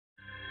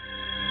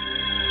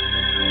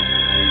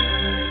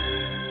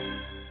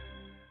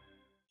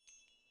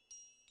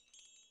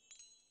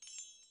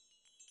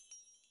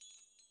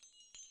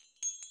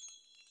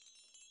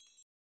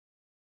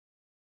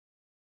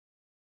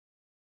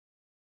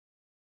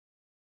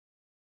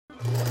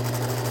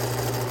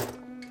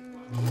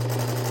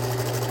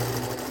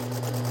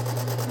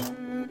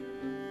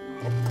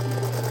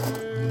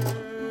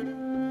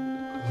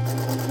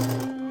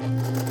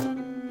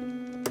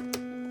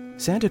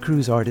Santa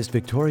Cruz artist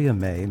Victoria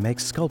May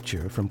makes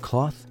sculpture from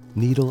cloth,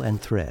 needle,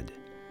 and thread.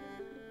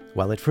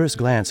 While at first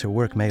glance her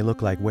work may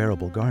look like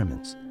wearable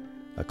garments,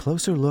 a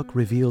closer look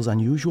reveals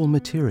unusual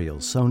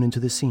materials sewn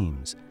into the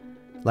seams,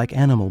 like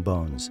animal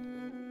bones,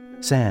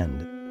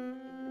 sand,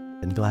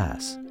 and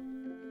glass.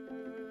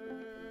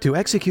 To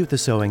execute the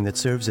sewing that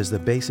serves as the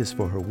basis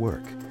for her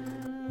work,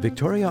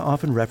 Victoria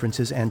often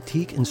references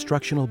antique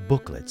instructional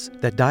booklets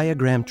that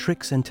diagram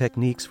tricks and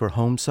techniques for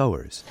home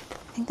sewers.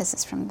 I think this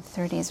is from the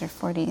 30s or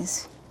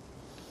 40s.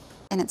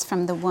 And it's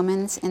from the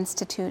Women's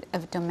Institute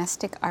of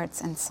Domestic Arts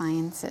and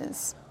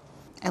Sciences.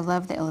 I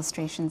love the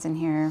illustrations in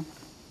here.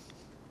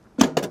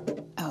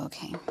 Oh,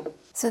 okay.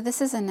 So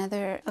this is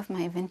another of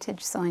my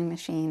vintage sewing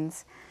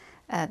machines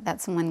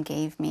that someone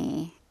gave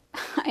me.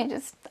 I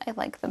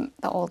like the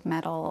old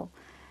metal.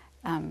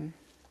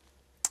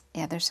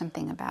 Yeah, there's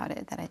something about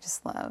it that I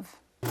just love.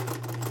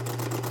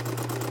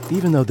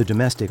 Even though the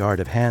domestic art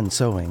of hand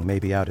sewing may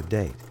be out of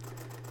date,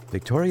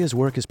 Victoria's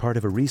work is part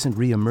of a recent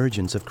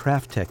re-emergence of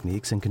craft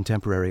techniques in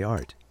contemporary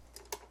art.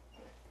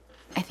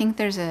 I think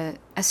there's a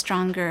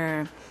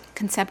stronger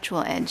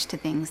conceptual edge to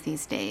things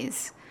these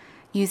days,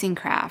 using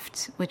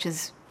craft, which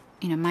is,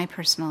 my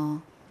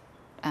personal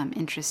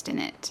interest in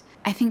it.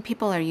 I think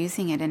people are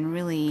using it in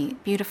really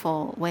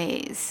beautiful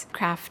ways.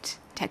 Craft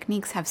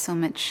techniques have so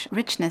much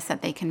richness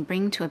that they can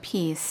bring to a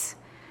piece,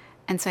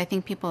 and so I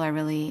think people are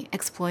really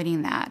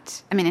exploiting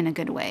that, in a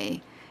good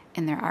way,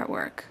 in their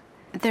artwork.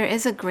 There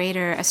is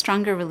a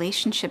stronger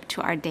relationship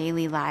to our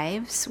daily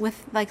lives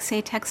with,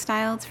 say,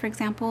 textiles, for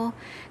example,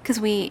 because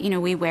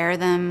we wear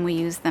them, we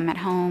use them at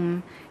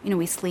home,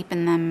 we sleep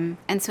in them.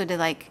 And so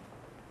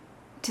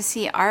to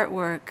see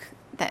artwork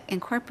that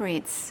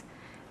incorporates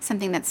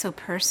something that's so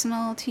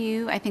personal to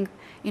you, I think,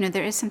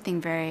 there is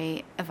something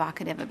very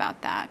evocative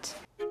about that.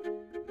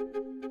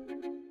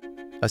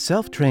 A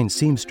self-trained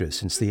seamstress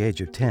since the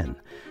age of 10,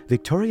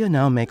 Victoria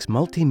now makes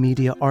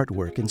multimedia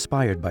artwork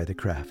inspired by the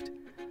craft.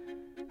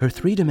 Her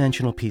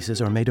three-dimensional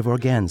pieces are made of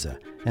organza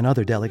and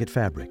other delicate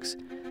fabrics,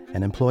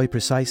 and employ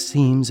precise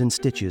seams and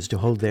stitches to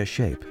hold their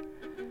shape.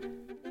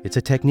 It's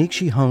a technique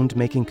she honed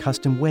making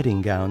custom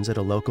wedding gowns at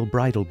a local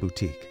bridal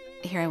boutique.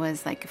 Here I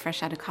was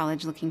fresh out of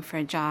college looking for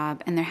a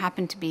job, and there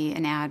happened to be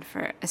an ad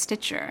for a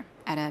stitcher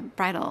at a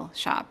bridal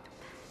shop.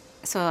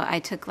 So I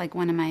took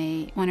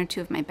one or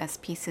two of my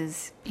best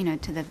pieces,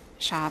 to the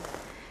shop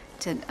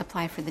to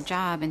apply for the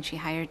job, and she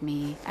hired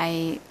me.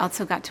 I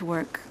also got to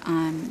work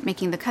on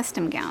making the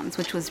custom gowns,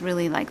 which was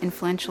really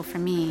influential for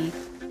me.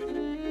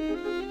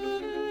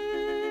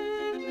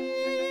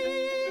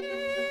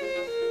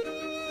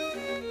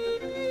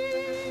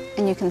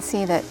 And you can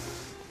see that,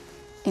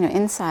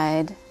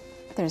 inside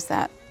there's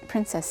that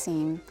princess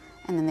seam,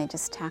 and then they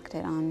just tacked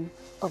it on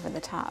over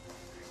the top.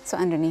 So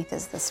underneath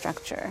is the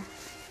structure.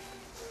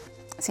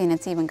 See, and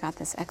it's even got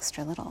this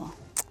extra little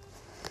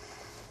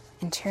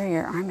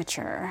interior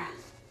armature.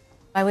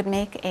 I would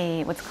make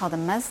what's called a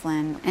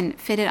muslin and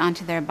fit it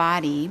onto their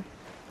body,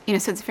 so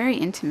it's very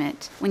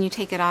intimate. When you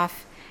take it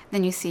off,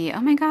 then you see,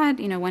 oh my God,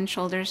 one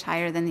shoulder's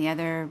higher than the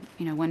other,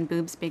 one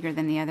boob's bigger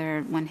than the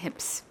other, one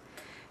hip's,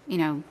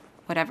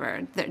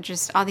 whatever. They're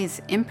just all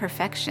these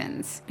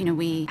imperfections.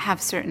 We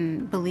have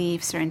certain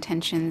beliefs or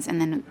intentions,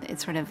 and then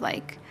it sort of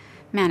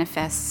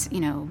manifests,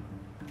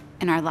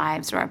 in our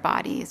lives or our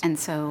bodies. And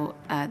so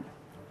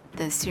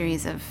the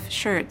series of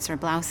shirts or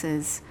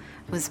blouses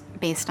was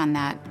based on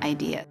that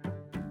idea.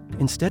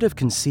 Instead of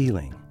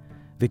concealing,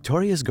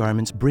 Victoria's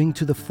garments bring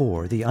to the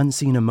fore the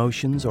unseen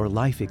emotions or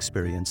life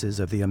experiences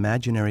of the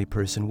imaginary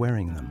person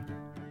wearing them.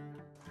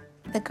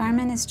 The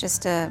garment is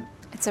just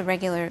it's a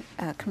regular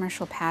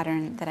commercial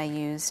pattern that I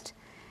used,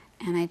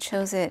 and I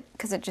chose it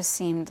because it just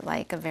seemed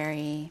like a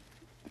very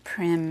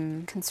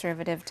prim,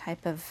 conservative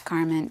type of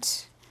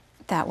garment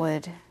that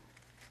would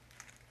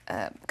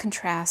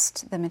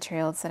contrast the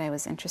materials that I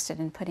was interested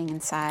in putting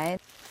inside.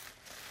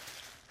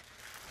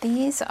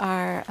 These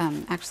are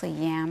actually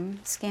yam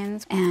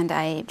skins, and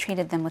I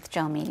treated them with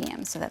gel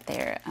medium so that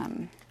they're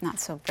not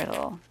so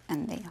brittle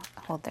and they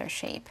hold their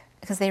shape.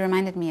 Because they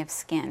reminded me of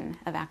skin,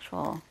 of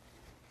actual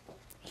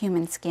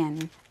human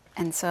skin.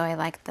 And so I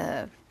liked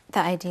the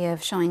idea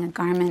of showing a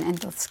garment and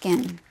both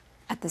skin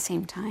at the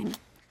same time.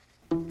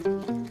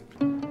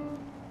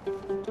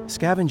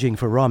 Scavenging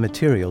for raw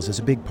materials is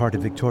a big part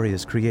of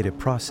Victoria's creative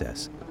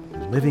process.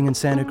 Living in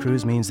Santa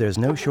Cruz means there's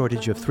no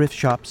shortage of thrift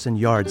shops and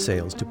yard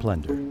sales to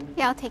plunder.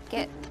 Yeah, I'll take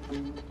it.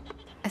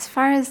 As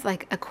far as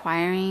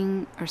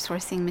acquiring or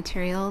sourcing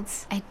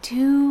materials, I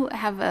do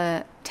have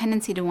a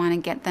tendency to want to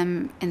get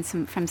them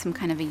from some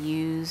kind of a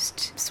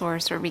used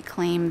source or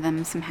reclaim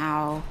them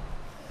somehow.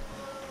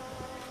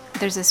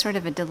 There's a sort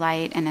of a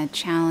delight and a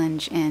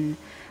challenge in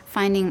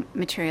finding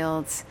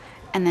materials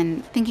and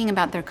then thinking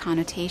about their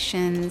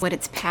connotations, what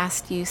its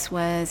past use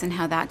was, and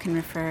how that can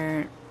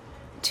refer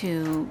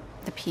to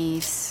the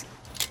piece.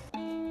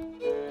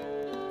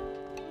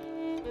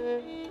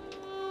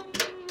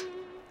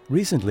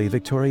 Recently,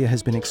 Victoria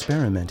has been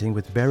experimenting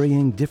with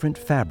burying different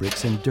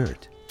fabrics in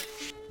dirt.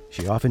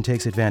 She often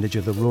takes advantage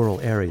of the rural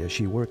area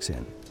she works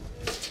in.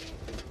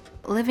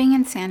 Living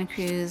in Santa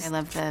Cruz, I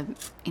love the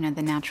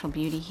natural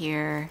beauty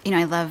here.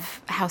 I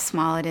love how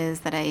small it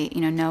is, that I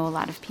know a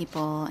lot of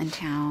people in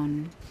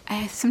town.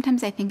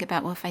 Sometimes I think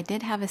about, well, if I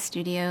did have a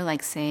studio,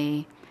 like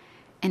say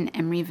in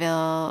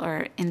Emeryville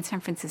or in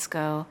San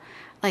Francisco,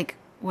 like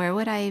where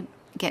would I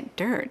get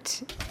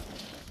dirt?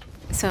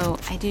 So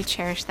I do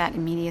cherish that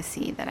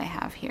immediacy that I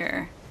have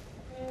here.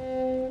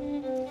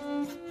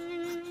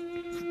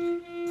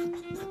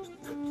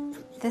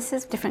 This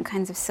is different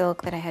kinds of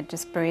silk that I had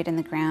just buried in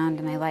the ground,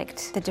 and I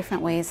liked the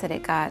different ways that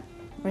it got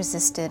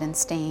resisted and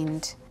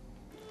stained.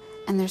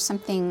 And there's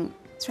something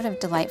sort of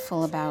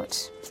delightful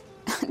about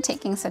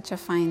taking such a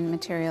fine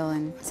material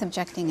and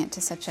subjecting it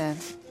to such a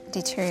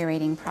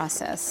deteriorating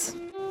process.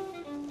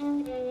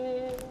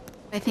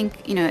 I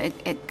think,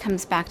 it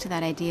comes back to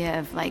that idea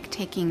of like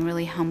taking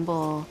really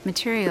humble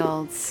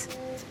materials,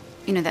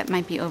 that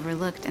might be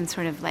overlooked, and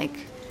sort of like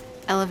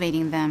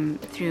elevating them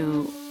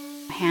through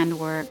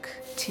handwork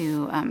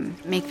to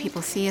make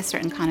people see a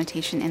certain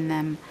connotation in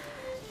them,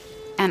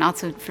 and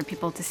also for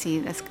people to see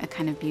this a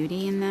kind of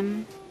beauty in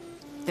them.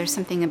 There's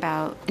something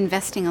about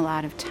investing a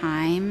lot of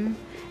time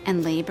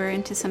and labor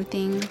into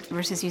something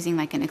versus using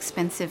like an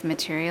expensive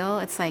material.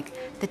 It's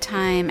like the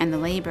time and the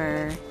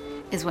labor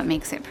is what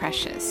makes it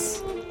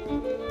precious.